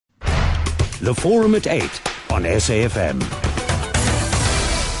The Forum at 8 on SAFM.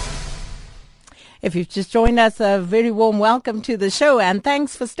 If you've just joined us, a very warm welcome to the show, and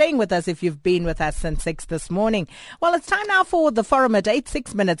thanks for staying with us if you've been with us since 6 this morning. Well, it's time now for the Forum at 8,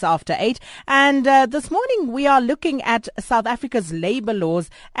 6 minutes after 8, and this morning we are looking at South Africa's labour laws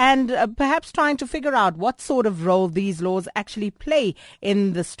and perhaps trying to figure out what sort of role these laws actually play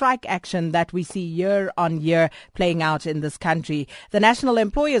in the strike action that we see year on year playing out in this country. The National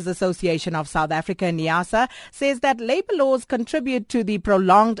Employers Association of South Africa, NEASA, says that labour laws contribute to the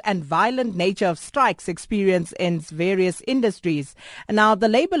prolonged and violent nature of strikes experienced in various industries. Now, the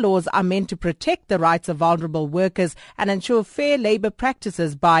labour laws are meant to protect the rights of vulnerable workers and ensure fair labour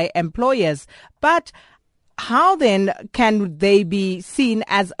practices by employers. But how then can they be seen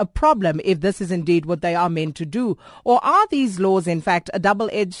as a problem if this is indeed what they are meant to do? Or are these laws in fact a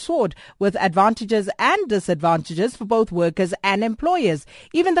double-edged sword with advantages and disadvantages for both workers and employers?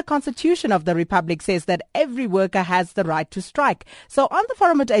 Even the Constitution of the Republic says that every worker has the right to strike. So on the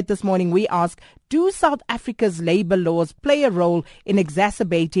Forum at 8 this morning, we ask, do South Africa's labour laws play a role in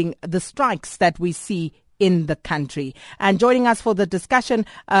exacerbating the strikes that we see in the country? And joining us for the discussion,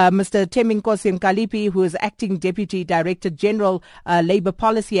 Mr. Themnkosi Mkalipi, who is Acting Deputy Director General, Labour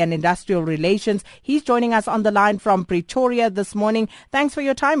Policy and Industrial Relations. He's joining us on the line from Pretoria this morning. Thanks for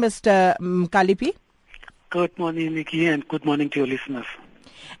your time, Mr. Mkalipi. Good morning, Nikki, and good morning to your listeners.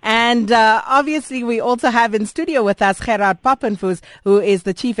 And obviously, we also have in studio with us Gerhard Papenfus, who is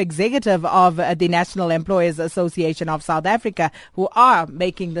the Chief Executive of the National Employers Association of South Africa, who are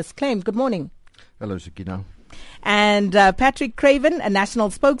making this claim. Good morning. Hello, Sakina. And Patrick Craven, a national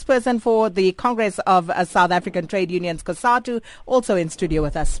spokesperson for the Congress of South African Trade Unions, Cosatu, also in studio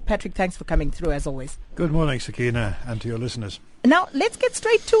with us. Patrick, thanks for coming through as always. Good morning, Sakina, and to your listeners. Now, let's get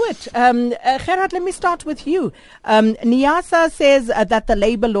straight to it. Gerhard, let me start with you. NEASA says that the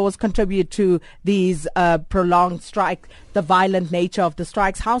labour laws contribute to these prolonged strikes, the violent nature of the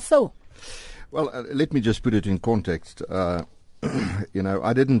strikes. How so? Well, let me just put it in context. I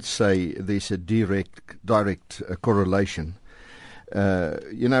didn't say there's a direct correlation.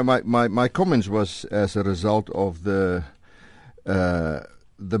 My comments was as a result of the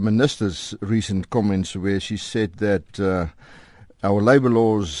minister's recent comments, where she said that our labour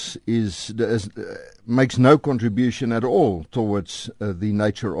laws makes no contribution at all towards the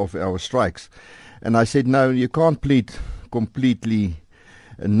nature of our strikes. And I said, no, you can't plead completely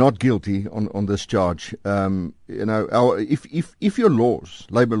not guilty on this charge. If your laws,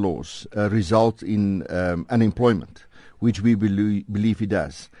 labour laws, result in unemployment, which we believe it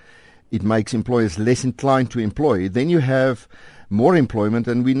does, it makes employers less inclined to employ, then you have more employment,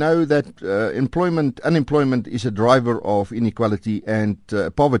 and we know that unemployment is a driver of inequality and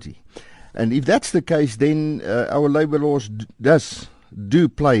poverty. And if that's the case, then our labour laws do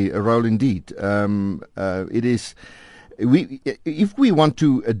play a role indeed. If we want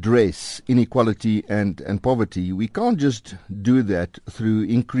to address inequality and poverty, we can't just do that through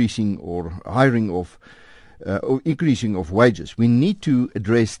increasing or hiring of or increasing of wages. We need to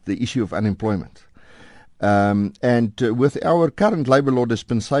address the issue of unemployment. With our current labour law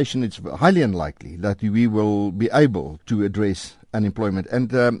dispensation, it's highly unlikely that we will be able to address unemployment.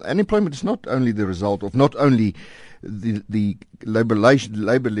 And unemployment is not only the result of not only the labour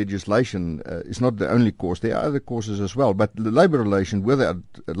legislation is not the only cause. There are other causes as well. But the Labour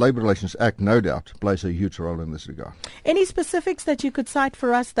Relations Act, no doubt, plays a huge role in this regard. Any specifics that you could cite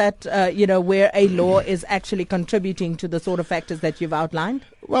for us that, where a law is actually contributing to the sort of factors that you've outlined?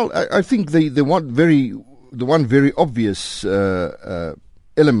 Well, I think the one very obvious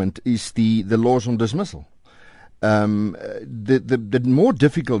element is the laws on dismissal. The more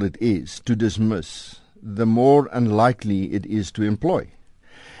difficult it is to dismiss, the more unlikely it is to employ.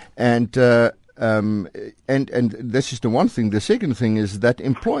 And this is the one thing. The second thing is that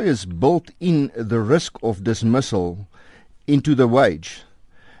employers built in the risk of dismissal into the wage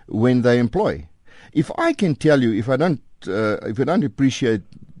when they employ. If I can tell you, if I don't appreciate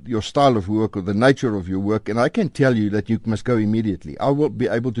your style of work or the nature of your work, and I can tell you that you must go immediately, I will be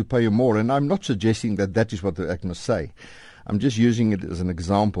able to pay you more. And I'm not suggesting that that is what the Act must say. I'm just using it as an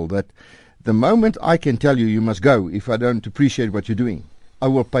example that the moment I can tell you you must go, if I don't appreciate what you're doing, I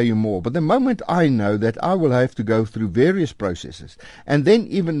will pay you more. But the moment I know that I will have to go through various processes and then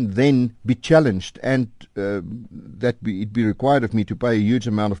even then be challenged and it be required of me to pay a huge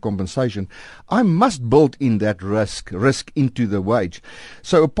amount of compensation, I must build in that risk into the wage.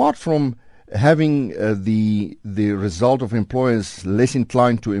 So apart from having the result of employers less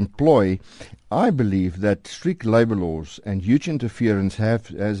inclined to employ, I believe that strict labour laws and huge interference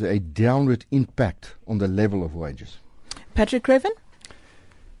has a downward impact on the level of wages. Patrick Craven?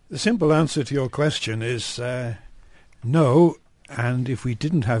 The simple answer to your question is no, and if we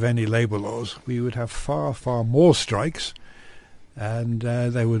didn't have any labour laws, we would have far, far more strikes, and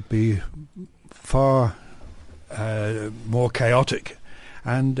they would be far more chaotic.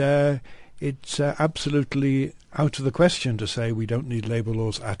 And it's absolutely out of the question to say we don't need labour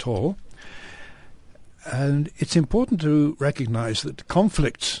laws at all. And it's important to recognise that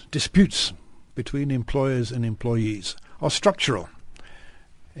conflicts, disputes between employers and employees are structural.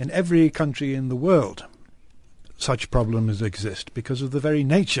 In every country in the world, such problems exist because of the very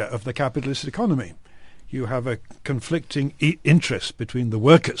nature of the capitalist economy. You have a conflicting interest between the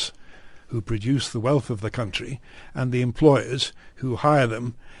workers who produce the wealth of the country and the employers who hire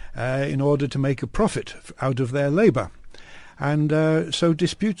them in order to make a profit out of their labour. And so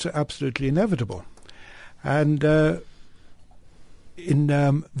disputes are absolutely inevitable. And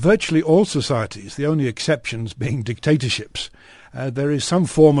in virtually all societies, the only exceptions being dictatorships, there is some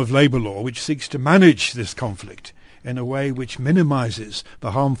form of labour law which seeks to manage this conflict in a way which minimises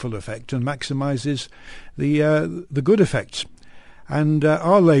the harmful effect and maximises the good effects. And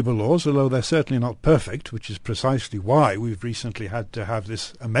our labour laws, although they're certainly not perfect, which is precisely why we've recently had to have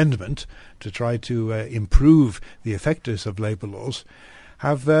this amendment to try to improve the effectiveness of labour laws,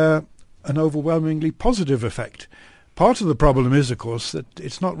 have an overwhelmingly positive effect. Part of the problem is, of course, that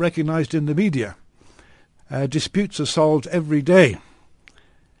it's not recognised in the media. Disputes are solved every day,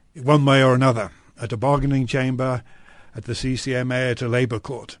 one way or another, at a bargaining chamber, at the CCMA, at a labour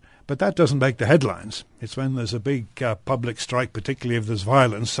court. But that doesn't make the headlines. It's when there's a big public strike, particularly if there's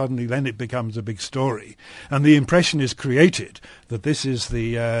violence, suddenly then it becomes a big story. And the impression is created that this is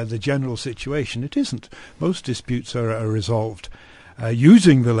the general situation. It isn't. Most disputes are resolved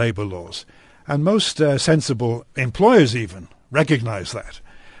using the labour laws. And most sensible employers even recognise that.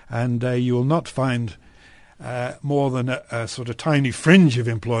 And you will not find more than a sort of tiny fringe of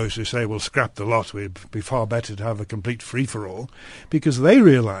employers who say, well, scrap the lot, we'd be far better to have a complete free-for-all, because they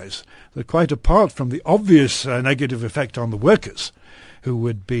realise that quite apart from the obvious negative effect on the workers, who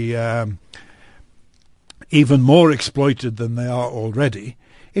would be even more exploited than they are already,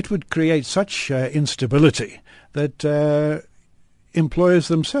 it would create such instability that employers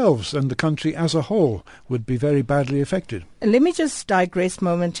themselves and the country as a whole would be very badly affected. Let me just digress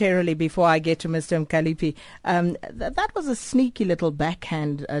momentarily before I get to Mr. Mkalipi. That was a sneaky little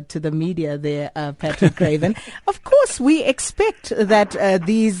backhand to the media there, Patrick Craven. Of course, we expect that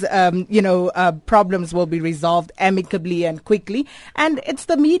these, problems will be resolved amicably and quickly, and it's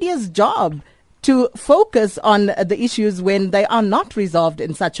the media's job to focus on the issues when they are not resolved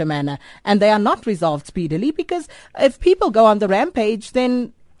in such a manner and they are not resolved speedily, because if people go on the rampage,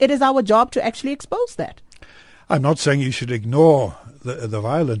 then it is our job to actually expose that. I'm not saying you should ignore the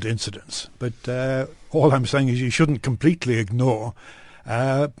violent incidents, but all I'm saying is you shouldn't completely ignore,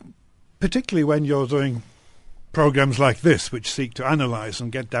 particularly when you're doing programs like this, which seek to analyse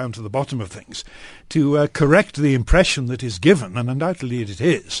and get down to the bottom of things, to correct the impression that is given, and undoubtedly it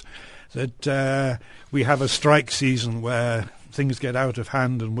is, that we have a strike season where things get out of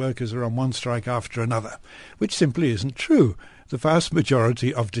hand and workers are on one strike after another, which simply isn't true. The vast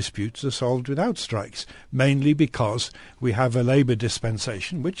majority of disputes are solved without strikes, mainly because we have a labour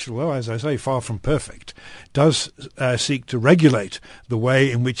dispensation, which, although, as I say, far from perfect, does seek to regulate the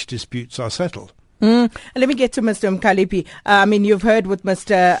way in which disputes are settled. Let me get to Mr. Mkalipi. You've heard with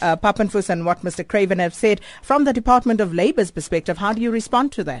Mr. Papenfus and what Mr. Craven have said. From the Department of Labour's perspective, how do you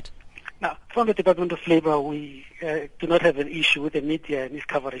respond to that? Now, from the Department of Labour, we do not have an issue with the media and its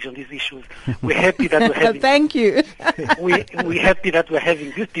coverage on these issues. We're happy that we're having. Thank you. We're happy that we're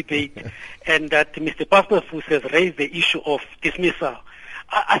having this debate, and that Mr. Papenfus has raised the issue of dismissal.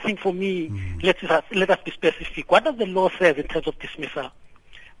 I think for me, let us be specific. What does the law say in terms of dismissal?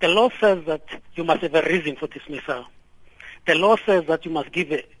 The law says that you must have a reason for dismissal. The law says that you must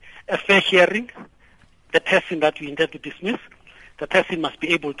give a fair hearing. The person that you intend to dismiss, the person must be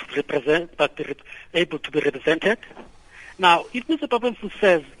able to be represented. Now, if Mr. Papenfus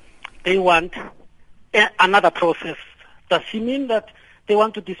says they want another process, does he mean that they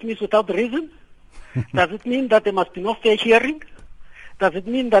want to dismiss without reason? Does it mean that there must be no fair hearing? Does it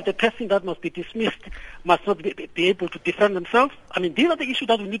mean that the person that must be dismissed must not be able to defend themselves? These are the issues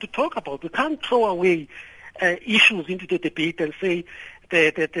that we need to talk about. We can't throw away issues into the debate and say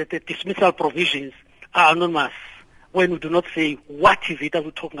the dismissal provisions are anonymous when we do not say what is it that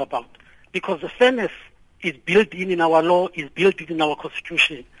we're talking about. Because the fairness is built in our law, is built in our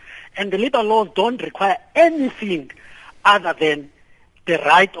constitution. And the labour laws don't require anything other than the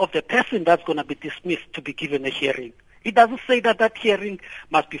right of the person that's going to be dismissed to be given a hearing. It doesn't say that hearing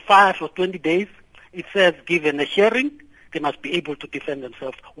must be 5 or 20 days. It says given a hearing, they must be able to defend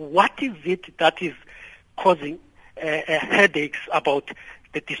themselves. What is it that is causing headaches about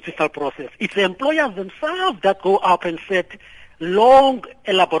the dismissal process? It's the employers themselves that go up and set long,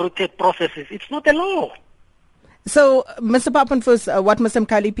 elaborated processes. It's not a law. So, Mr. Papenfus, what Mr.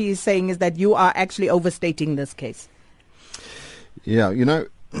 Mkalipi is saying is that you are actually overstating this case. Yeah,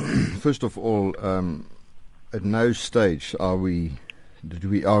 first of all, at no stage did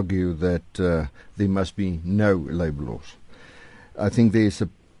we argue that there must be no labour laws. I think there's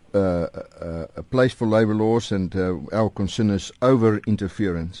a place for labour laws, and our concern is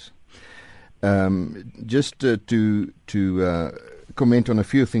over-interference. Just to comment on a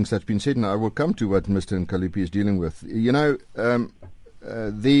few things that's been said, and I will come to what Mr. Mkalipi is dealing with. There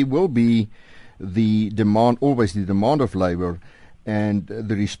will be always the demand of labour and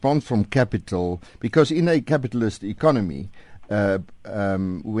the response from capital, because in a capitalist economy,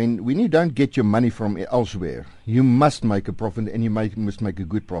 when you don't get your money from elsewhere, you must make a profit, and you must make a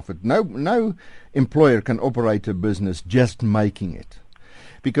good profit. No employer can operate a business just making it,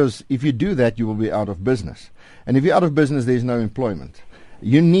 because if you do that, you will be out of business. And if you're out of business, there's no employment.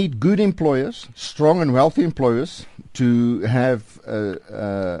 You need good employers, strong and wealthy employers, to have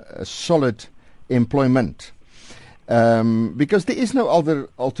a solid employment. Because there is no other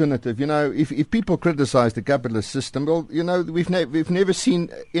alternative. If people criticize the capitalist system, well, we've never seen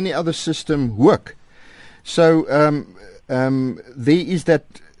any other system work. So there is that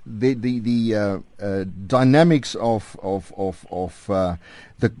the dynamics of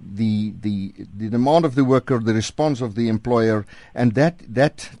the demand of the worker, the response of the employer, and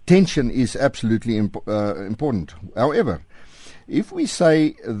that tension is absolutely important. However, if we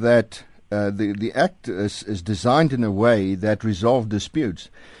say that the Act is designed in a way that resolves disputes,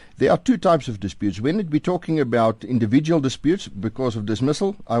 there are two types of disputes. When we're talking about individual disputes because of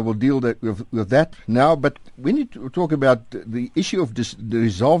dismissal, I will deal with that now. But when you talk about the issue of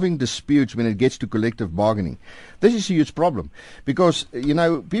resolving disputes when it gets to collective bargaining, this is a huge problem. Because,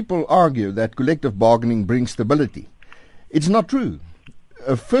 people argue that collective bargaining brings stability. It's not true.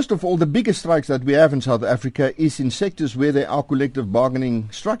 First of all, the biggest strikes that we have in South Africa is in sectors where there are collective bargaining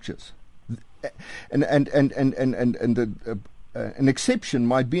structures. An exception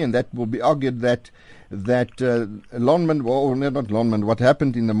might be, and that will be argued, that Lonmin, well, not Lonmin, what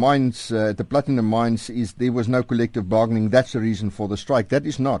happened in the mines, the platinum mines, is there was no collective bargaining. That's the reason for the strike. That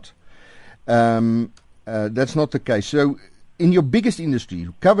is not. That's not the case. So in your biggest industry,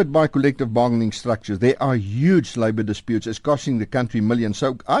 covered by collective bargaining structures, there are huge labour disputes. It's costing the country millions.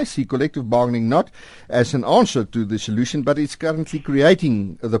 So I see collective bargaining not as an answer to the solution, but it's currently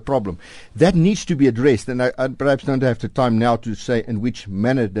creating the problem. That needs to be addressed, and I perhaps don't have the time now to say in which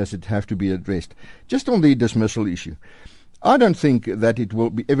manner does it have to be addressed. Just on the dismissal issue, I don't think that it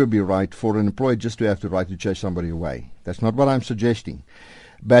will ever be right for an employer just to have the right to chase somebody away. That's not what I'm suggesting.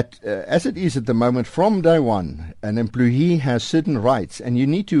 But as it is at the moment, from day one, an employee has certain rights, and you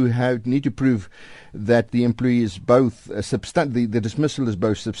need to prove that the employee is both the dismissal is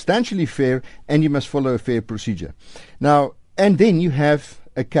both substantially fair, and you must follow a fair procedure. Now, and then you have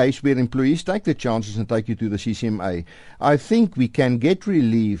a case where employees take their chances and take you to the CCMA. I think we can get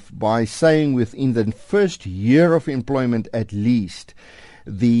relief by saying within the first year of employment at least,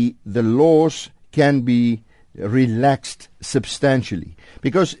 the laws can be relaxed substantially,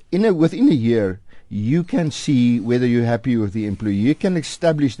 because within a year you can see whether you're happy with the employee. You can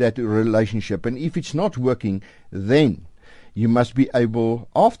establish that relationship, and if it's not working, then you must be able,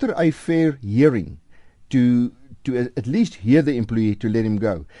 after a fair hearing, to at least hear the employee, to let him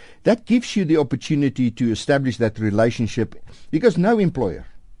go. That gives you the opportunity to establish that relationship, because no employer,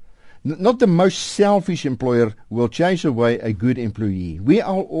 not the most selfish employer, will chase away a good employee. We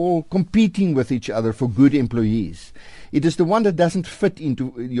are all competing with each other for good employees. It is the one that doesn't fit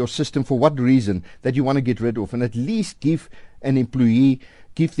into your system for what reason that you want to get rid of, and at least give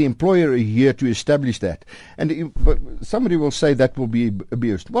the employer a year to establish that. And somebody will say that will be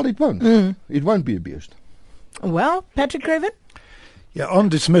abused. Well, it won't. It won't be abused. Well, Patrick Craven? Yeah, on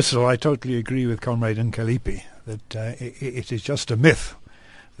dismissal, I totally agree with Comrade Mkalipi that it is just a myth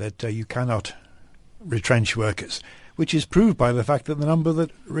that you cannot retrench workers, which is proved by the fact that the number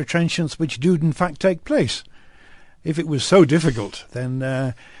of retrenchments which do in fact take place. If it was so difficult,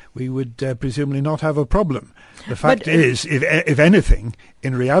 then we would presumably not have a problem. The fact is, if anything,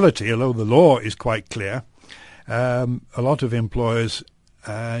 in reality, although the law is quite clear, a lot of employers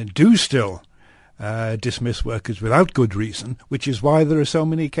do still dismiss workers without good reason, which is why there are so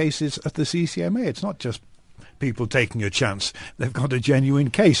many cases at the CCMA. It's not just people taking a chance. They've got a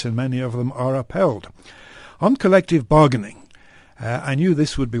genuine case, and many of them are upheld. On collective bargaining, I knew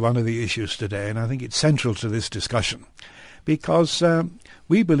this would be one of the issues today, and I think it's central to this discussion. because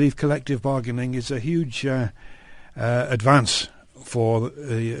we believe collective bargaining is a huge advance for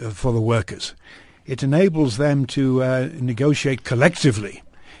the workers. It enables them to negotiate collectively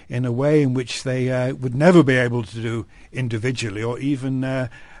in a way in which they would never be able to do individually or even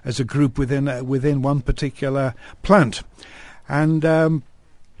as a group within one particular plant. And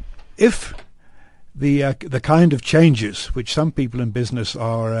if the kind of changes which some people in business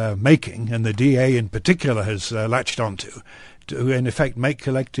are making, and the DA in particular has latched onto, to in effect make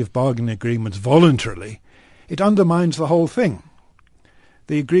collective bargaining agreements voluntarily, it undermines the whole thing.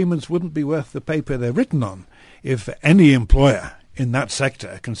 The agreements wouldn't be worth the paper they're written on if any employer in that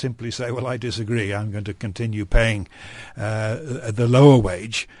sector can simply say, well, I disagree, I'm going to continue paying the lower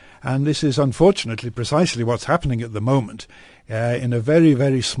wage. And this is unfortunately precisely what's happening at the moment in a very,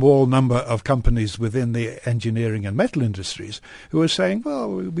 very small number of companies within the engineering and metal industries who are saying, well,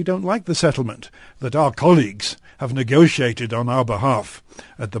 we don't like the settlement that our colleagues have negotiated on our behalf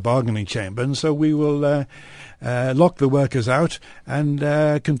at the bargaining chamber, and so we will lock the workers out and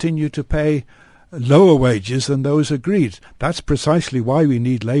continue to pay lower wages than those agreed. That's precisely why we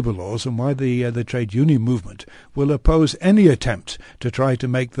need labour laws and why the trade union movement will oppose any attempt to try to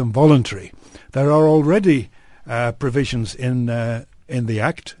make them voluntary. There are already provisions in the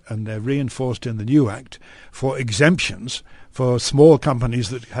Act, and they're reinforced in the new Act, for exemptions for small companies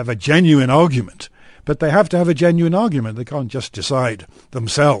that have a genuine argument. But they have to have a genuine argument. They can't just decide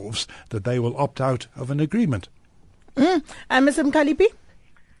themselves that they will opt out of an agreement. And Mr. Mkalipi?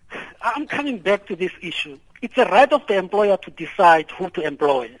 I'm coming back to this issue. It's a right of the employer to decide who to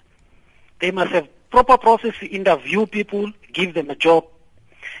employ. They must have proper process to interview people, give them a job.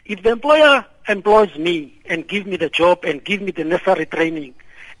 If the employer employs me and gives me the job and gives me the necessary training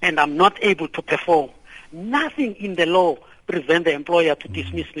and I'm not able to perform, nothing in the law prevents the employer to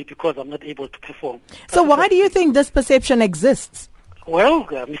dismiss me because I'm not able to perform. So why do you think this perception exists? Well,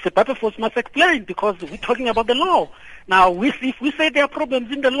 Mr. Papenfus must explain, because we're talking about the law. Now, if we say there are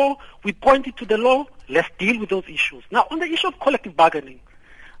problems in the law, we point it to the law, let's deal with those issues. Now, on the issue of collective bargaining,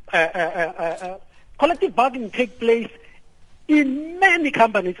 collective bargaining takes place in many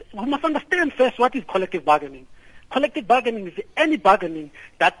companies. We must understand first what is collective bargaining. Collective bargaining is any bargaining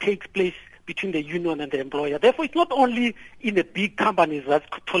that takes place between the union and the employer. Therefore, it's not only in the big companies that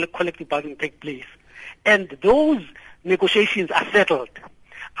collective bargaining takes place. And those negotiations are settled.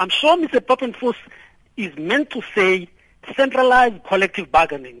 I'm sure Mr. Papenfus is meant to say centralized collective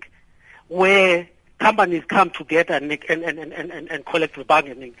bargaining, where companies come together and collective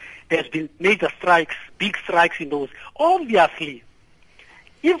bargaining. There's been major strikes, big strikes in those. Obviously,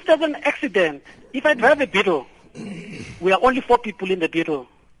 if there's an accident, if I drive a beetle, we are only 4 people in the beetle,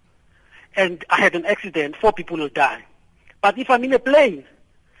 and I had an accident, 4 people will die. But if I'm in a plane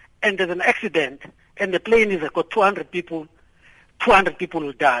and there's an accident and the plane has got 200 people, 200 people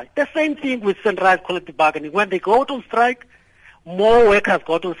will die. The same thing with centralized collective bargaining. When they go out on strike, more workers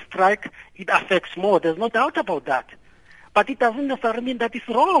go out on strike, it affects more. There's no doubt about that. But it doesn't necessarily mean that it's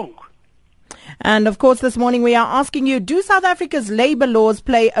wrong. And of course, this morning we are asking you, do South Africa's labour laws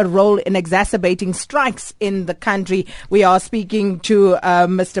play a role in exacerbating strikes in the country? We are speaking to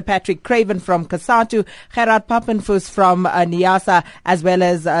Mr. Patrick Craven from Cosatu, Gerhard Papenfus from NEASA, as well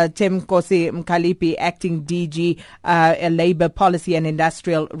as Themnkosi Mkalipi, acting DG Labour Policy and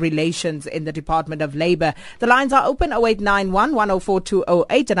Industrial Relations in the Department of Labour. The lines are open, 0891 104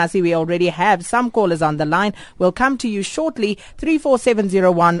 208, and I see we already have some callers on the line. We'll come to you shortly,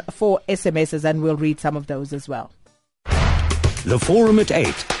 34701 for SMS. And we'll read some of those as well. The Forum at 8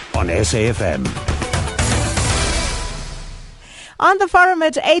 on SAFM. On the Forum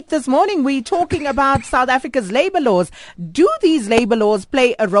at 8 this morning, we're talking about South Africa's labour laws. Do these labour laws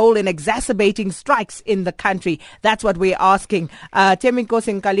play a role in exacerbating strikes in the country? That's what we're asking.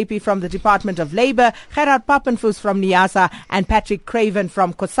 Themnkosi Mkalipi from the Department of Labour, Gerhard Papenfus from NEASA, and Patrick Craven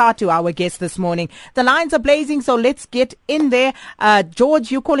from Cosatu, our guest this morning. The lines are blazing, so let's get in there.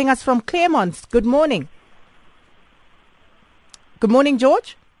 George, you're calling us from Claremont. Good morning. Good morning,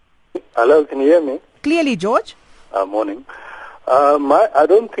 George. Hello, can you hear me? Clearly, George. Morning. I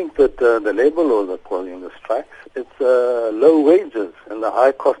don't think that the labour laws are causing the strikes. It's low wages and the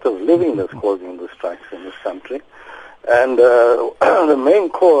high cost of living that's causing the strikes in this country. And the main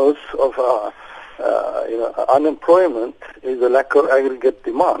cause of unemployment is the lack of aggregate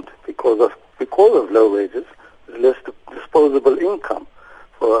demand because of low wages. There's less disposable income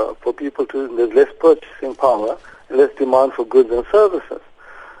for people there's less purchasing power and less demand for goods and services.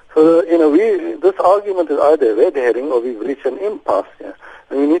 So, this argument is either a red herring or we've reached an impasse here,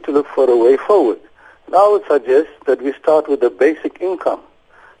 and we need to look for a way forward. And I would suggest that we start with the basic income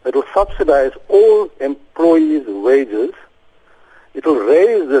that will subsidize all employees' wages it will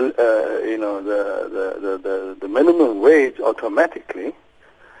raise the minimum wage automatically,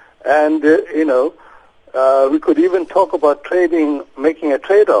 and we could even talk about making a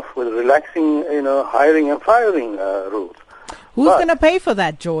trade-off with relaxing hiring and firing rules. Who's going to pay for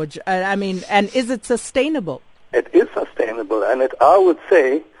that, George? And is it sustainable? It is sustainable, and I would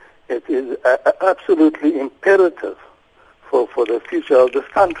say it is absolutely imperative for the future of this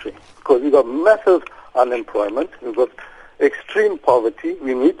country, because we've got massive unemployment, we've got extreme poverty,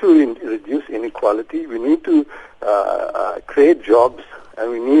 we need to reduce inequality, we need to create jobs,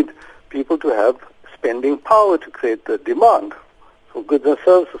 and we need people to have spending power to create the demand for goods and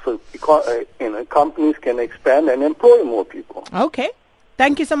services, so companies can expand and employ more people. Okay.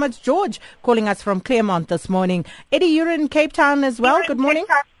 Thank you so much, George, calling us from Claremont this morning. Eddie, you're in Cape Town as well. Good morning.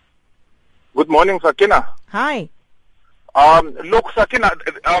 Good morning, Sakina. Hi. Look, Sakina,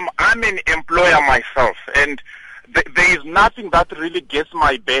 I'm an employer myself, and there is nothing that really gets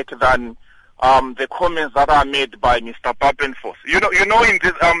my back than the comments that are made by Mr. Papenfus. You know, in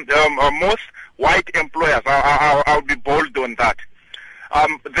this, most white employers, I'll be bold on that.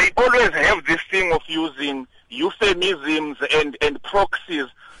 They always have this thing of using euphemisms and proxies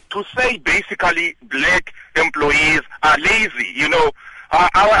to say basically black employees are lazy.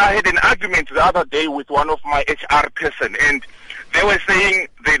 I had an argument the other day with one of my HR person, and they were saying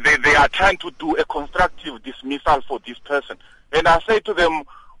they are trying to do a constructive dismissal for this person. And I say to them,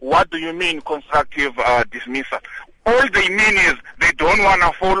 what do you mean constructive dismissal? All they mean is they don't want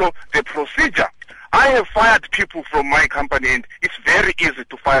to follow the procedure. I have fired people from my company, and it's very easy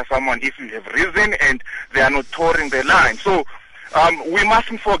to fire someone if you have reason and they are not touring the line. So we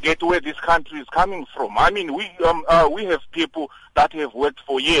mustn't forget where this country is coming from. We have people that have worked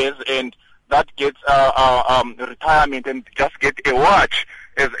for years and that get retirement and just get a watch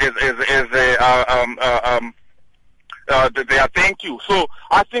as their thank you. So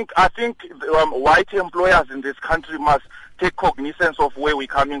I think white employers in this country must take cognizance of where we're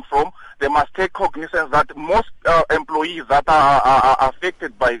coming from. They must take cognizance that most employees that are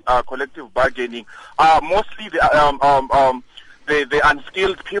affected by collective bargaining are mostly the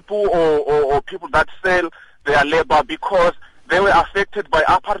unskilled people or people that sell their labor because they were affected by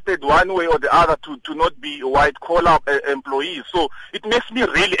apartheid one way or the other to not be white-collar employees. So it makes me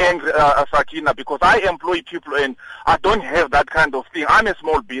really angry, Sakina, because I employ people and I don't have that kind of thing. I'm a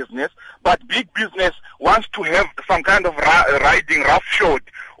small business, but big business wants to have some kind of riding roughshod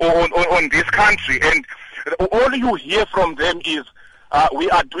on this country. And all you hear from them is, we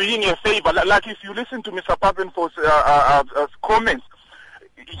are doing a favor. Like if you listen to Mr. Papenfus' comments,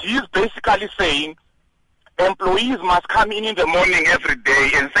 he's basically saying, employees must come in the morning every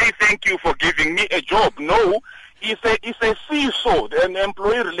day and say thank you for giving me a job. No, it's a seesaw. An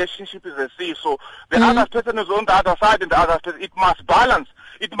employee relationship is a seesaw. The other person is on the other side and the other person. It must balance.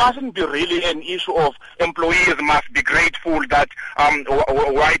 It mustn't be really an issue of employees must be grateful that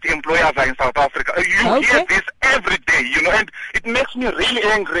white employers are in South Africa. You hear this every day, and it makes me really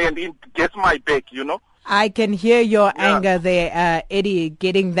angry and it gets my back, I can hear your anger there, Eddie,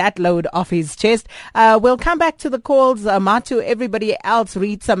 getting that load off his chest. We'll come back to the calls. Matu, everybody else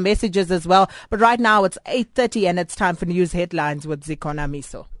read some messages as well. But right now it's 8:30 and it's time for news headlines with Zikona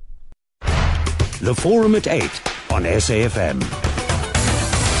Miso. The Forum at 8 on SAFM.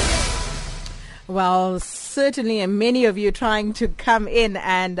 Well, certainly, and many of you trying to come in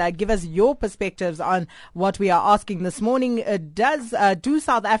and give us your perspectives on what we are asking this morning. Do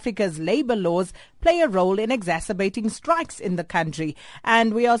South Africa's labour laws play a role in exacerbating strikes in the country?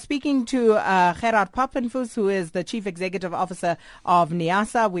 And we are speaking to Gerhard Papenfus, who is the Chief Executive Officer of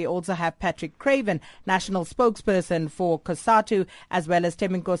NEASA. We also have Patrick Craven, National Spokesperson for Cosatu, as well as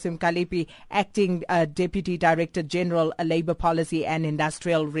Themnkosi Mkalipi, Acting Deputy Director General, Labour Policy and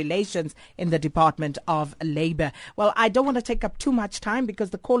Industrial Relations in the Department of Labour. Well, I don't want to take up too much time because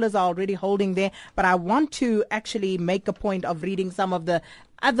the callers are already holding there, but I want to actually make a point of reading some of the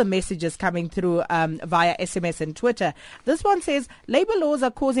other messages coming through via SMS and Twitter. This one says, labour laws are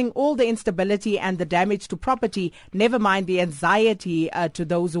causing all the instability and the damage to property, never mind the anxiety to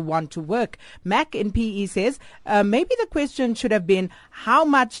those who want to work. Mac in PE says, maybe the question should have been, how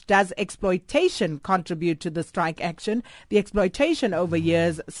much does exploitation contribute to the strike action? The exploitation over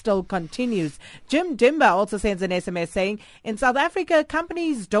years still continues. Jim Dimba also sends an SMS saying, in South Africa,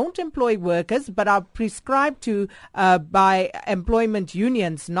 companies don't employ workers but are prescribed to by employment unions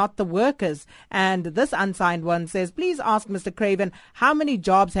unions, not the workers. And this unsigned one says, please ask Mr. Craven, how many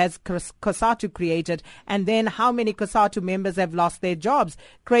jobs has Cosatu created? And then how many Cosatu members have lost their jobs?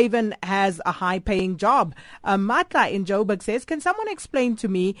 Craven has a high-paying job. Matla in Joburg says, can someone explain to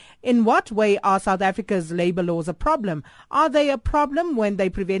me in what way are South Africa's labor laws a problem? Are they a problem when they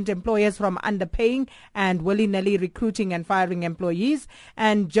prevent employers from underpaying and willy-nilly recruiting and firing employees?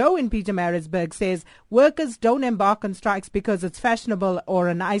 And Joe in Pietermaritzburg says, workers don't embark on strikes because it's fashionable or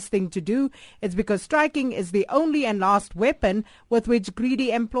a nice thing to do. It's because striking is the only and last weapon with which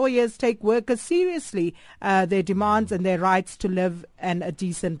greedy employers take workers seriously, their demands and their rights to live a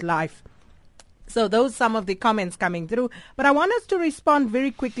decent life. So those are some of the comments coming through. But I want us to respond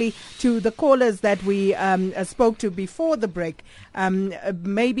very quickly to the callers that we spoke to before the break.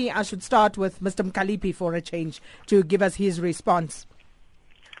 Maybe I should start with Mr. Mkalipi for a change to give us his response.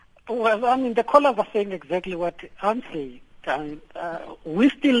 Well, I mean, the callers are saying exactly what I'm saying. We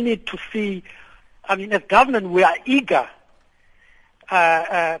still need to see, I mean, as government, we are eager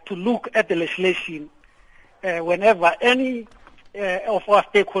to look at the legislation whenever any of our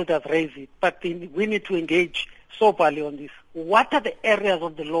stakeholders raise it, but we need to engage soberly on this. What are the areas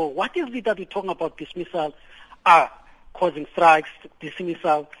of the law? What is it that we're talking about? Dismissal are causing strikes.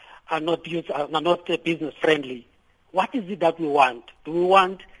 Dismissal are not business friendly. What is it that we want? Do we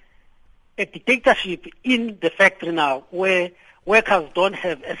want a dictatorship in the factory now, where workers don't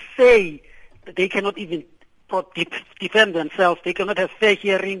have a say? They cannot even defend themselves. They cannot have fair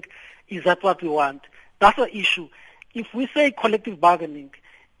hearing. Is that what we want? That's the issue. If we say collective bargaining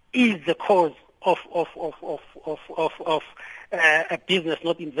is the cause of a business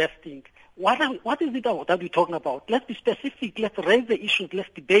not investing, what is it that we're talking about? Let's be specific. Let's raise the issues. Let's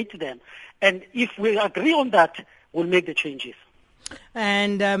debate them. And if we agree on that, we'll make the changes.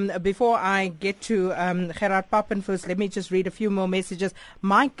 And before I get to Gerhard Papenfus, let me just read a few more messages.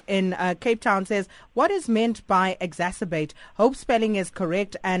 Mike in Cape Town says, what is meant by exacerbate? Hope spelling is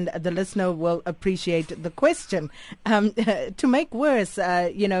correct and the listener will appreciate the question. To make worse,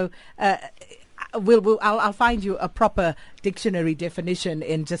 I'll find you a proper dictionary definition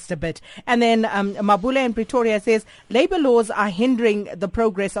in just a bit. And then Mabula in Pretoria says, labor laws are hindering the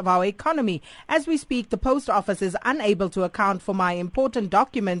progress of our economy. As we speak, the post office is unable to account for my important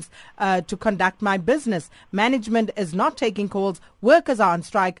documents to conduct my business. Management is not taking calls. Workers are on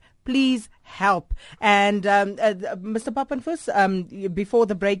strike. Please help. And Mr. Papenfus, before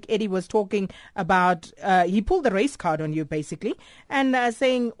the break, Eddie was talking about, he pulled the race card on you, basically, and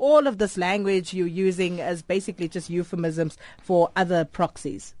saying all of this language you're using as basically just euphemisms for other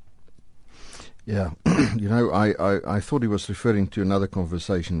proxies. Yeah, I thought he was referring to another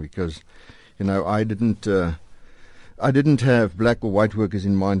conversation because, I didn't have black or white workers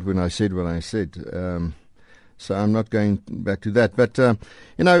in mind when I said what I said. So I'm not going back to that. But,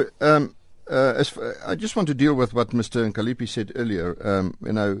 I just want to deal with what Mr. Mkalipi said earlier.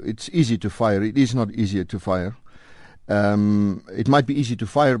 It's easy to fire. It is not easier to fire. It might be easy to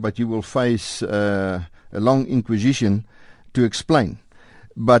fire, but you will face a long inquisition to explain.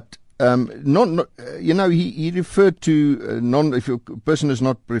 But he referred to if a person is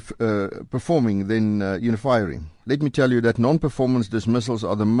not performing, then you fire him. Let me tell you that non-performance dismissals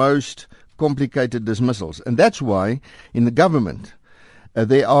are the most complicated dismissals. And that's why in the government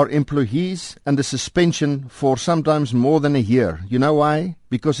there are employees under suspension for sometimes more than a year. You know why?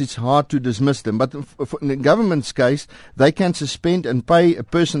 Because it's hard to dismiss them. But in the government's case, they can suspend and pay a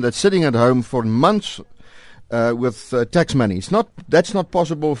person that's sitting at home for months with tax money. That's not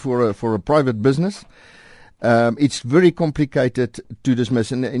possible for a private business. It's very complicated to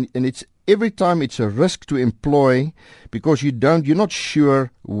dismiss, and it's every time it's a risk to employ because you're not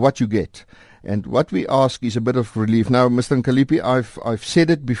sure what you get. And what we ask is a bit of relief. Now, Mr. Mkalipi, I've said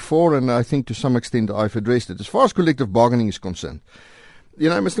it before, and I think to some extent I've addressed it. As far as collective bargaining is concerned,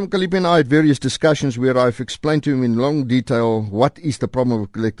 Mr. Mkalipi and I had various discussions where I've explained to him in long detail what is the problem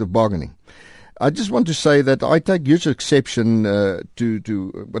with collective bargaining. I just want to say that I take huge exception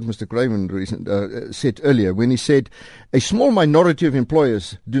to what Mr. Craven said earlier when he said a small minority of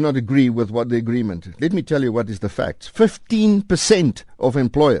employers do not agree with what the agreement. Let me tell you what is the facts. 15% of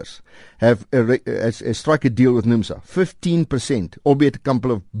employers have struck a deal with NEASA. 15%, albeit a couple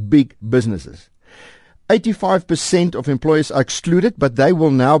of big businesses. 85% of employers are excluded, but they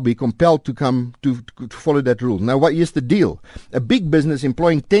will now be compelled to come to follow that rule. Now, what is the deal? A big business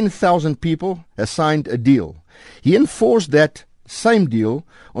employing 10,000 people has signed a deal. He enforced that same deal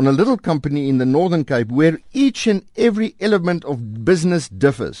on a little company in the Northern Cape where each and every element of business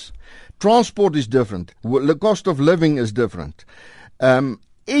differs. Transport is different. The cost of living is different.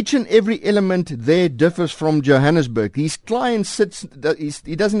 each and every element there differs from Johannesburg. His client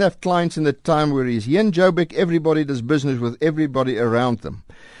he doesn't have clients in the time where he's here in Joburg. Everybody does business with everybody around them.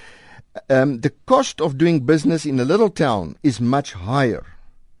 The cost of doing business in a little town is much higher,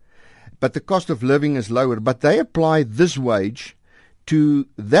 but the cost of living is lower. But they apply this wage to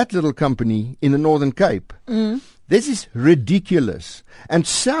that little company in the Northern Cape. This is ridiculous. And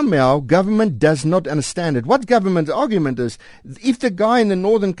somehow government does not understand it. What government's argument is, if the guy in the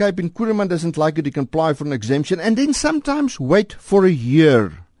Northern Cape in Kuruman doesn't like it, he can apply for an exemption and then sometimes wait for a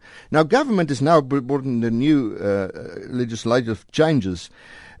year. Now, government is now brought in the new legislative changes,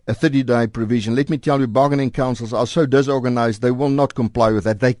 a 30-day provision. Let me tell you, bargaining councils are so disorganized, they will not comply with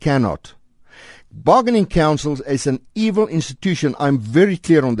that. They cannot. Bargaining councils is an evil institution. I'm very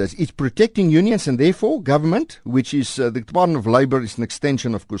clear on this. It's protecting unions, and therefore government, which is the Department of Labour, is an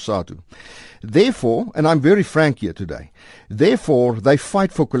extension of Cosatu. Therefore, and I'm very frank here today, therefore they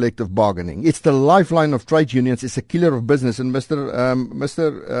fight for collective bargaining. It's the lifeline of trade unions. It's a killer of business. And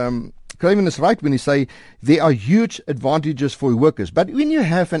Mr. Craven is right when he say there are huge advantages for workers. But when you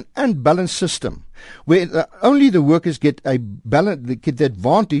have an unbalanced system where only the workers get the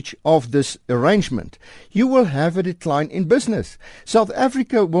advantage of this arrangement, you will have a decline in business. South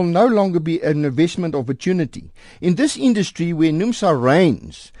Africa will no longer be an investment opportunity. In this industry where NEASA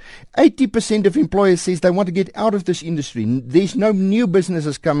reigns, 80% of employers says they want to get out of this industry. There's no new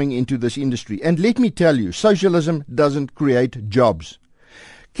businesses coming into this industry. And let me tell you, socialism doesn't create jobs.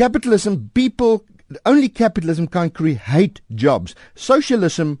 Capitalism, only capitalism can create jobs.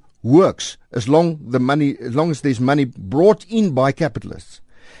 Socialism works as long as there's money brought in by capitalists.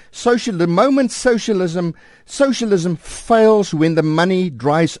 The moment socialism fails when the money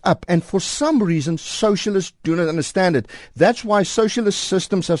dries up, and for some reason socialists do not understand it. That's why socialist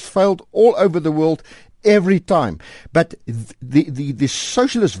systems have failed all over the world every time. But the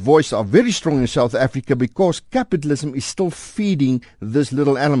socialist voice are very strong in South Africa because capitalism is still feeding this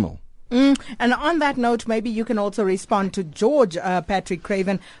little animal. And on that note, maybe you can also respond to George Patrick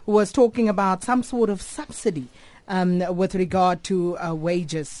Craven, who was talking about some sort of subsidy with regard to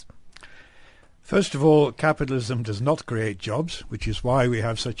wages. First of all, capitalism does not create jobs, which is why we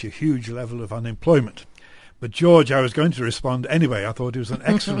have such a huge level of unemployment. But George, I was going to respond anyway. I thought it was an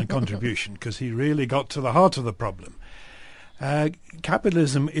excellent contribution because he really got to the heart of the problem.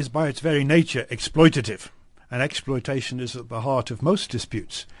 Capitalism is by its very nature exploitative, and exploitation is at the heart of most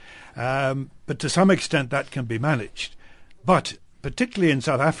disputes. But to some extent that can be managed. But particularly in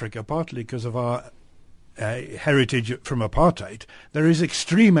South Africa, partly because of our heritage from apartheid, there is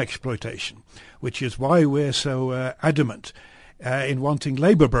extreme exploitation, which is why we're so adamant in wanting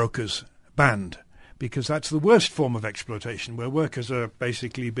labour brokers banned, because that's the worst form of exploitation, where workers are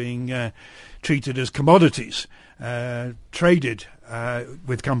basically being treated as commodities, traded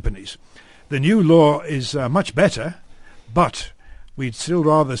with companies. The new law is much better, but we'd still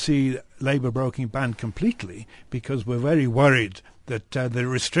rather see labour broking banned completely, because we're very worried that the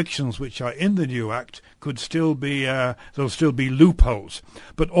restrictions which are in the new Act could still be, there'll still be loopholes.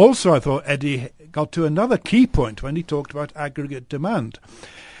 But also I thought Eddie got to another key point when he talked about aggregate demand.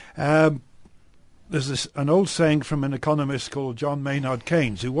 There's an old saying from an economist called John Maynard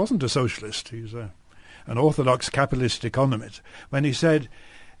Keynes, who wasn't a socialist, he was an orthodox capitalist economist, when he said,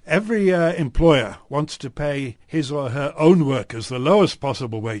 every employer wants to pay his or her own workers the lowest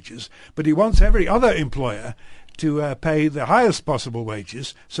possible wages, but he wants every other employer to pay the highest possible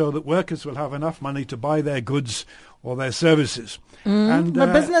wages so that workers will have enough money to buy their goods or their services. And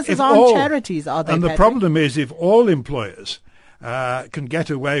but businesses aren't charities, are they? And Patrick? the problem is, if all employers can get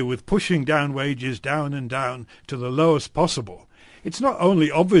away with pushing down wages down and down to the lowest possible, it's not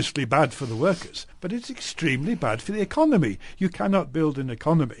only obviously bad for the workers, but it's extremely bad for the economy. You cannot build an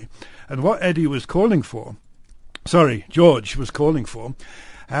economy. And what George was calling for,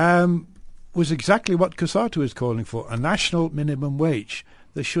 was exactly what Cosatu is calling for, a national minimum wage.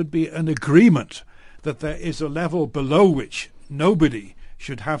 There should be an agreement that there is a level below which nobody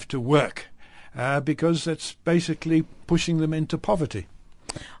should have to work, because it's basically pushing them into poverty.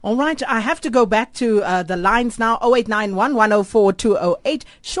 All right, I have to go back to the lines now, 0891 104 208.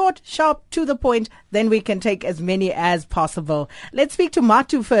 Short, sharp, to the point, then we can take as many as possible. Let's speak to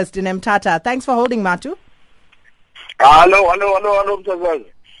Matu first in Mthatha. Thanks for holding, Matu. Hello.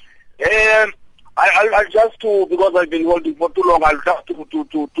 I'll just because I've been holding for too long, I'll just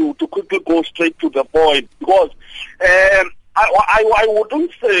to quickly go straight to the point, because I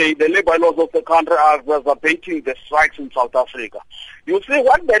wouldn't say the labor laws of the country are exacerbating the strikes in South Africa. You see,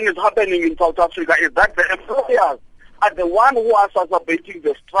 what then is happening in South Africa is that the employers are the one who are exacerbating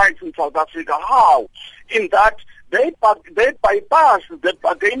the strikes in South Africa. How? In that they bypass the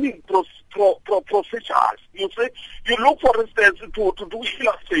bargaining procedures. You see, you look, for instance, to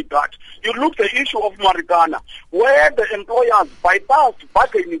illustrate that, you look at the issue of Marikana, where the employers bypassed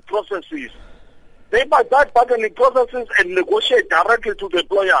bargaining processes. They bypass bargaining processes and negotiate directly to the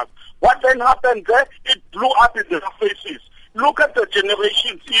employers. What then happened there? It blew up in their faces. Look at the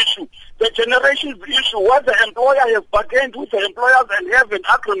generations issue. The generations issue where the employer has bargained with the employers and have an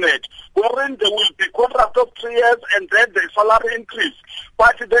agreement wherein there will be contract of 3 years and then the salary increase.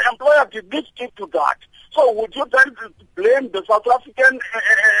 But the employer did not stick to that. So would you then blame the South African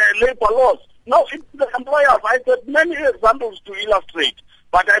labor laws? No, it's the employers. I said many examples to illustrate.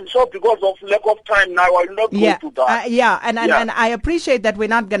 But I'm sure because of lack of time now, I'll not go to that. And I appreciate that we're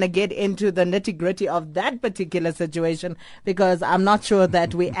not going to get into the nitty-gritty of that particular situation because I'm not sure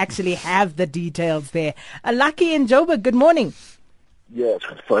that we actually have the details there. Lucky in Joburg, good morning. Yes,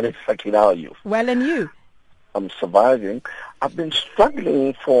 good morning, Lucky. How are you? Well, and you? I'm surviving. I've been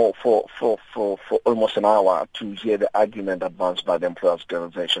struggling for almost an hour to hear the argument advanced by the Employers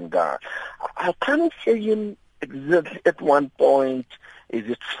Organization guy. I can't hear him exactly at one point. Is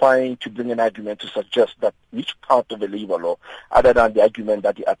it trying to bring an argument to suggest that which part of the labor law, other than the argument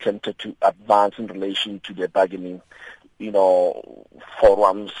that he attempted to advance in relation to the bargaining,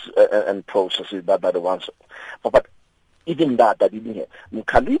 forums and processes that are the ones. But even that I didn't hear.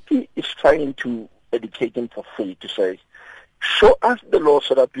 Mkalipi is trying to educate him for free to say, show us the law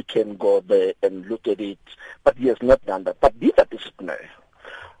so that we can go there and look at it. But he has not done that. But these are disciplinary.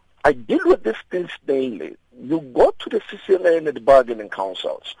 I deal with these things daily. You go to the CCMA and the bargaining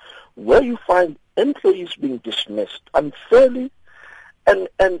councils where you find employees being dismissed unfairly, and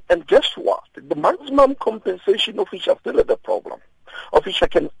guess what? The maximum compensation of which are still the problem, of which I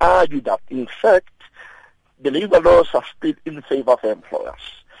can argue that, in fact, the labor laws are still in favor of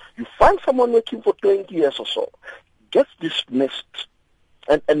employers. You find someone working for 20 years or so, gets dismissed,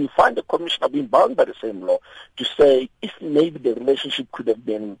 and you find the commissioner being bound by the same law to say if maybe the relationship could have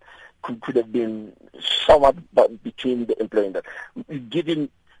been somewhat between the employer and that. You give him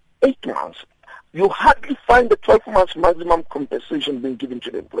 8 months. You hardly find the 12 months maximum compensation being given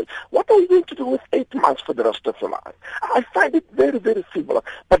to the employee. What are you going to do with 8 months for the rest of your life? I find it very, very frivolous.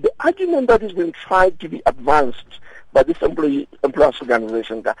 But the argument that is being tried to be advanced by this employers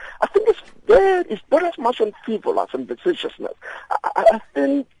organization, I think it's not as much on frivolous and vexatiousness. I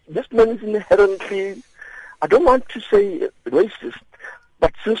think this man is inherently, I don't want to say racist,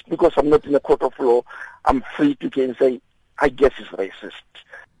 but since because I'm not in a court of law, I'm free to can say, I guess it's racist.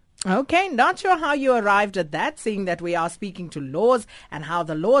 Okay, not sure how you arrived at that, seeing that we are speaking to laws and how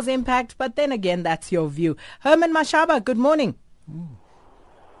the laws impact, but then again, that's your view. Herman Mashaba, good morning.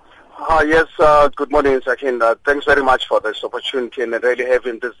 Yes, good morning, Sakin. Thanks very much for this opportunity and really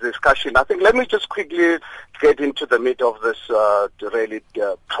having this discussion. I think let me just quickly get into the meat of this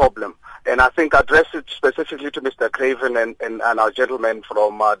problem. And I think address it specifically to Mr. Craven and our gentleman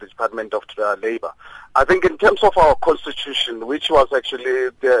from the Department of Labour. I think in terms of our constitution, which was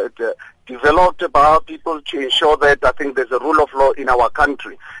actually developed by our people to ensure that I think there's a rule of law in our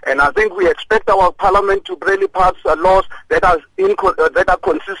country. And I think we expect our parliament to really pass laws that are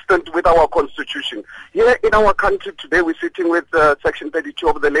consistent with our constitution. Here in our country today, we're sitting with Section 32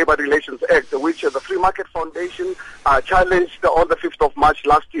 of the Labour Relations Act, which the Free Market Foundation challenged on the 5th of March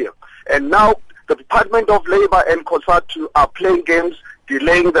last year. And now the Department of Labour and Cosatu are playing games,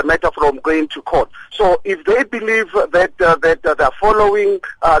 delaying the matter from going to court. So if they believe that they're following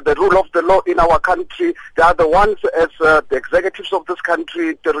the rule of the law in our country, they are the ones as the executives of this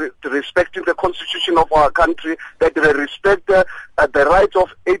country to respecting the constitution of our country, that they respect the rights of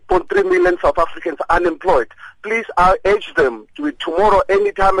 8.3 million South Africans unemployed. Please, I urge them to tomorrow,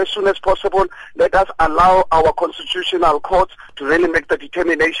 anytime, as soon as possible, let us allow our constitutional courts to really make the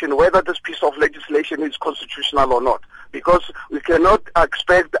determination whether this piece of legislation is constitutional or not. Because we cannot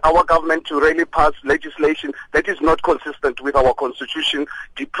expect our government to really pass legislation that is not consistent with our constitution,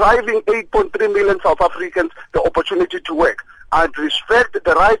 depriving 8.3 million South Africans the opportunity to work. And respect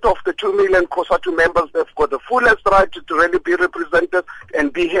the right of the 2 million Cosatu members. They've got the fullest right to really be represented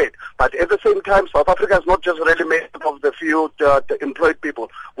and be heard. But at the same time, South Africa is not just really made up of the few the employed people.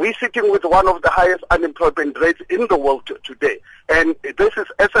 We're sitting with one of the highest unemployment rates in the world today. And this is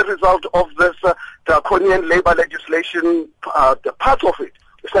as a result of this draconian labor legislation, the part of it.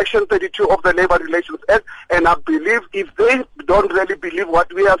 Section 32 of the Labour Relations Act, and I believe if they don't really believe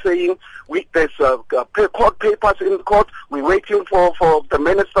what we are saying. There's court papers in court. We're waiting for the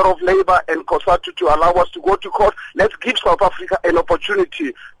Minister of Labour and Cosatu to allow us to go to court. Let's give South Africa an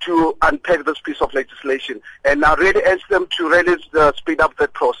opportunity to unpack this piece of legislation. And I really urge them to really speed up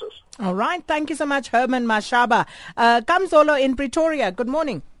that process. All right. Thank you so much, Herman Mashaba. Kamzolo in Pretoria. Good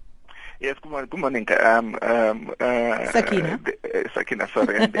morning. Yes, good morning. Sakina. Sakina,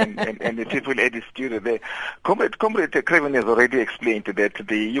 sorry, and the people at the studio there. Comrade Craven has already explained that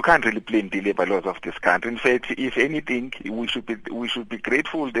you can't really blame the labor laws of this country. In fact, if anything, we should be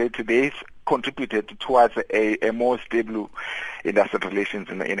grateful that they've contributed towards a more stable industrial relations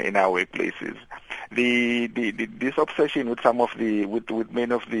in our workplaces. This obsession with with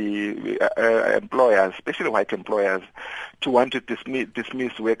many of the employers, especially white employers, to want to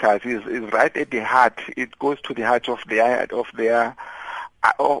dismiss workers is right at the heart. It goes to the heart of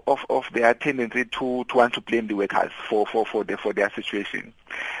their tendency to want to blame the workers for their situation.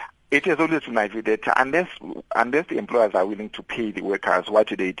 It has always been my view that unless the employers are willing to pay the workers what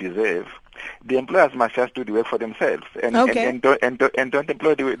they deserve, the employers must just do the work for themselves and don't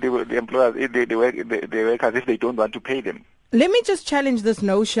employ the employers, the workers, if they don't want to pay them. Let me just challenge this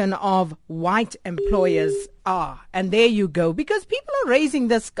notion of white employers and there you go, because people are raising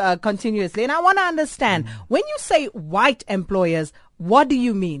this continuously, and I want to understand, when you say white employers, what do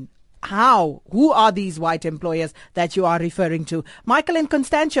you mean? How? Who are these white employers that you are referring to? Michael and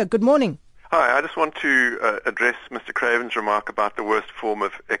Constantia, good morning. Hi, I just want to address Mr. Craven's remark about the worst form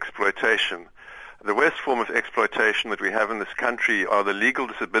of exploitation. The worst form of exploitation that we have in this country are the legal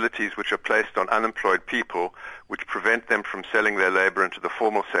disabilities which are placed on unemployed people, which prevent them from selling their labor into the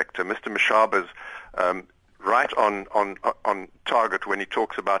formal sector. Mr. Mashaba's right on target when he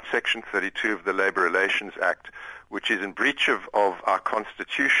talks about Section 32 of the Labour Relations Act, which is in breach of our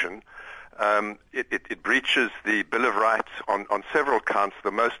Constitution. It breaches the Bill of Rights on several counts, the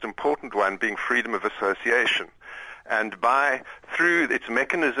most important one being freedom of association. And through its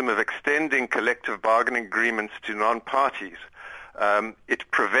mechanism of extending collective bargaining agreements to non-parties, it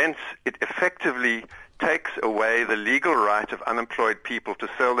effectively takes away the legal right of unemployed people to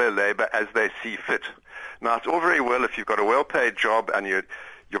sell their labor as they see fit. Now, it's all very well if you've got a well-paid job and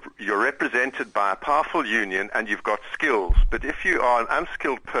you're represented by a powerful union and you've got skills, but if you are an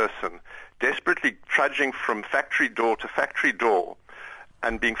unskilled person desperately trudging from factory door to factory door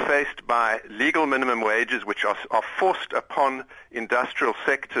and being faced by legal minimum wages which are forced upon industrial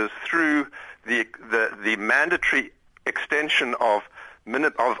sectors through the mandatory extension of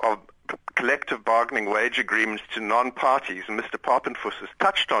collective bargaining wage agreements to non-parties, and Mr. Papenfus has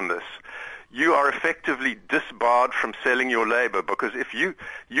touched on this, you are effectively disbarred from selling your labor, because if you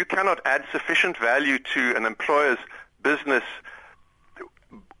cannot add sufficient value to an employer's business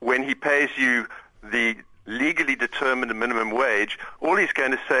when he pays you the legally determined minimum wage, all he's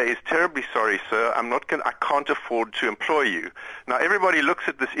going to say is, terribly sorry, sir, I can't afford to employ you. Now, everybody looks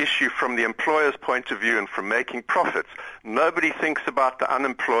at this issue from the employer's point of view and from making profits. Nobody thinks about the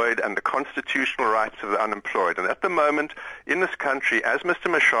unemployed and the constitutional rights of the unemployed. And at the moment, in this country, as Mr.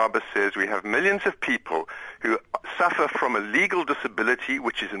 Mashaba says, we have millions of people who suffer from a legal disability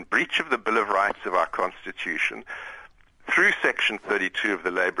which is in breach of the Bill of Rights of our Constitution, through Section 32 of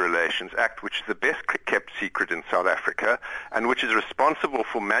the Labour Relations Act, which is the best kept secret in South Africa, and which is responsible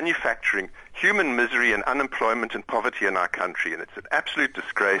for manufacturing human misery and unemployment and poverty in our country. And it's an absolute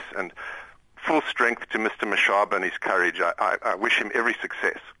disgrace, and full strength to Mr. Mashaba and his courage. I wish him every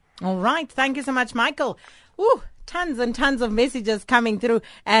success. All right. Thank you so much, Michael. Ooh, tons and tons of messages coming through.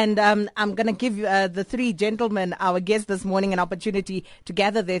 And I'm going to give the three gentlemen, our guests this morning, an opportunity to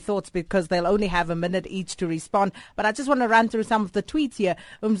gather their thoughts, because they'll only have a minute each to respond. But I just want to run through some of the tweets here.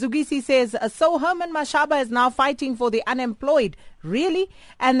 Mzugisi says, so Herman Mashaba is now fighting for the unemployed. Really?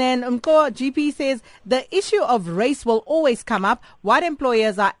 And then Mko GP says, the issue of race will always come up. White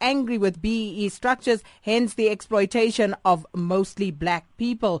employers are angry with BEE structures, hence the exploitation of mostly black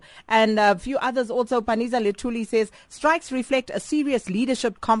people. And a few others also. Paniza Letuli says, strikes reflect a serious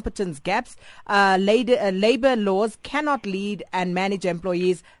leadership competence gaps. Labor laws cannot lead and manage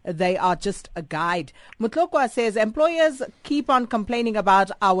employees. They are just a guide. Mutlokwa says, employers keep on complaining about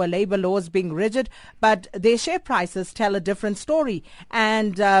our labor laws being rigid, but their share prices tell a different story.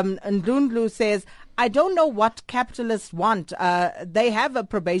 And Ndundlu says, I don't know what capitalists want. They have a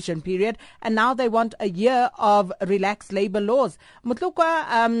probation period, and now they want a year of relaxed labor laws.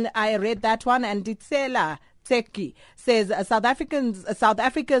 Mutlukwa, I read that one, and Ditsela Tseki says South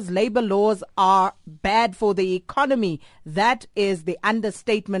Africa's labor laws are bad for the economy. That is the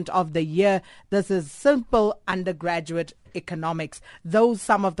understatement of the year. This is simple undergraduate economics. Those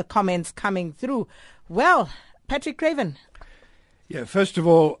some of the comments coming through. Well, Patrick Craven. Yeah, first of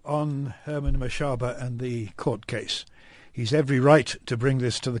all, on Herman Mashaba and the court case. He's every right to bring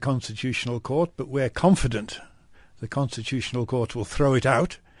this to the Constitutional Court, but we're confident the Constitutional Court will throw it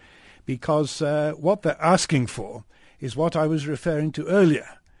out because what they're asking for is what I was referring to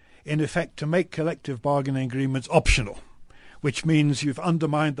earlier, in effect to make collective bargaining agreements optional, which means you've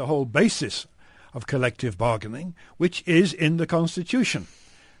undermined the whole basis of collective bargaining, which is in the Constitution.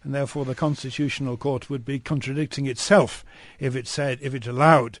 And therefore the Constitutional Court would be contradicting itself if it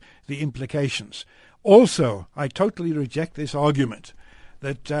allowed the implications. Also, I totally reject this argument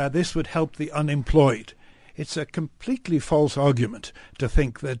that this would help the unemployed. It's a completely false argument to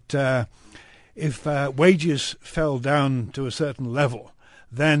think that if wages fell down to a certain level,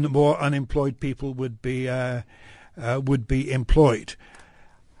 then more unemployed people would be employed.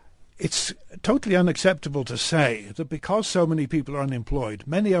 It's totally unacceptable to say that because so many people are unemployed,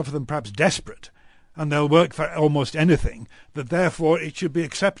 many of them perhaps desperate, and they'll work for almost anything, that therefore it should be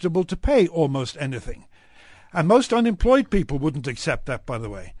acceptable to pay almost anything. And most unemployed people wouldn't accept that, by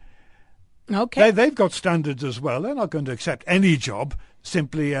the way. Okay. They've got standards as well. They're not going to accept any job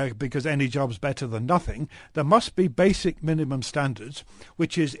simply because any job's better than nothing. There must be basic minimum standards,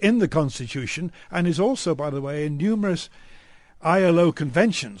 which is in the Constitution and is also, by the way, in numerous ILO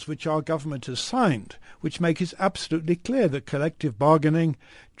conventions which our government has signed, which make it absolutely clear that collective bargaining,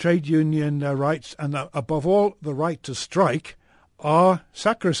 trade union rights, and above all the right to strike are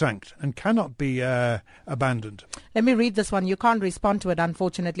sacrosanct and cannot be abandoned. Let me read this one. You can't respond to it,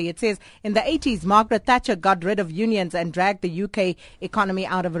 unfortunately. It says, in the 80s, Margaret Thatcher got rid of unions and dragged the UK economy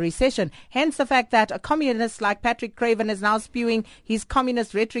out of a recession. Hence the fact that a communist like Patrick Craven is now spewing his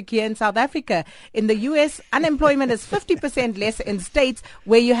communist rhetoric here in South Africa. In the US, unemployment is 50% less in states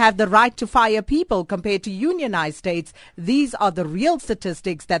where you have the right to fire people compared to unionized states. These are the real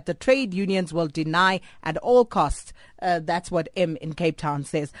statistics that the trade unions will deny at all costs. That's what M in Cape Town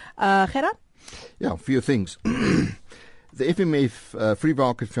says. Gerhard? Yeah, a few things. The FMF, Free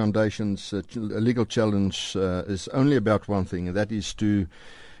Market Foundation's legal challenge is only about one thing, and that is to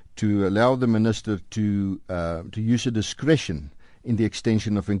allow the minister to use her discretion in the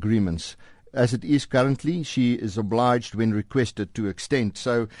extension of agreements. As it is currently, she is obliged when requested to extend.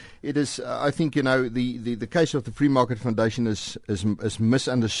 So it is, I think, the case of the Free Market Foundation is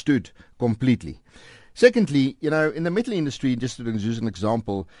misunderstood completely. Secondly, in the metal industry, just to use an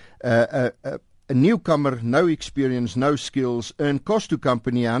example, a newcomer, no experience, no skills, earn cost to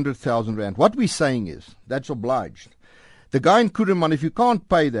company 100,000 rand. What we're saying is that's obliged. The guy in Kuruman, if you can't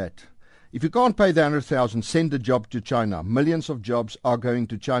pay the 100,000, send the job to China. Millions of jobs are going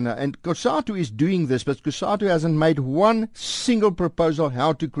to China. And Cosatu is doing this, but Cosatu hasn't made one single proposal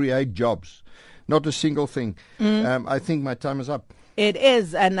how to create jobs. Not a single thing. I think my time is up. It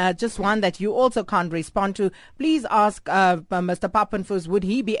is, and just one that you also can't respond to. Please ask Mr. Papenfus, would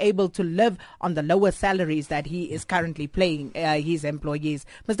he be able to live on the lower salaries that he is currently paying his employees?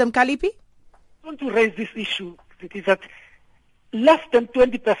 Mr. Mkalipi? I want to raise this issue. It is that less than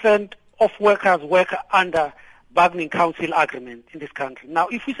 20% of workers work under bargaining council agreement in this country. Now,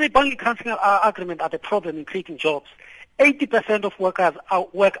 if we say bargaining council agreement are the problem in creating jobs, 80% of workers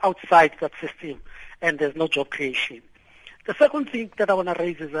work outside that system, and there's no job creation. The second thing that I want to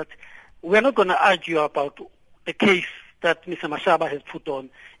raise is that we're not going to argue about the case that Mr. Mashaba has put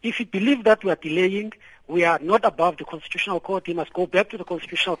on. If you believe that we are delaying, we are not above the Constitutional Court. He must go back to the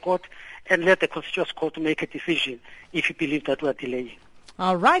Constitutional Court and let the Constitutional Court make a decision if you believe that we are delaying.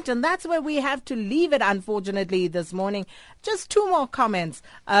 All right, and that's where we have to leave it, unfortunately, this morning. Just two more comments.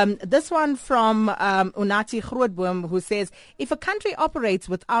 This one from Unati Grootboom, who says, if a country operates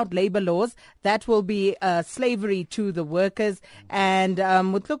without labor laws, that will be slavery to the workers. And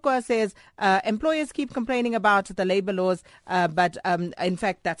Mutlukwa says, employers keep complaining about the labor laws, but in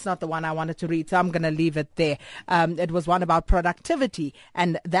fact, that's not the one I wanted to read, so I'm going to leave it there. It was one about productivity,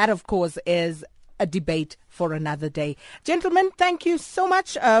 and that, of course, is a debate for another day. Gentlemen, thank you so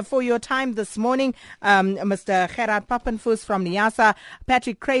much for your time this morning. Mr. Gerhard Papenfus from NEASA,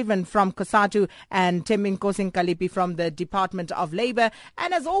 Patrick Craven from Cosatu, and Themnkosi Mkalipi from the Department of Labor.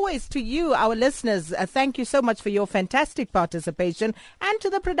 And as always, to you, our listeners, thank you so much for your fantastic participation. And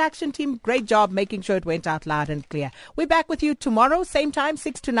to the production team, great job making sure it went out loud and clear. We're back with you tomorrow, same time,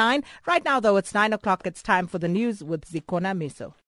 6 to 9. Right now, though, it's 9 o'clock. It's time for the news with Zikona Meso.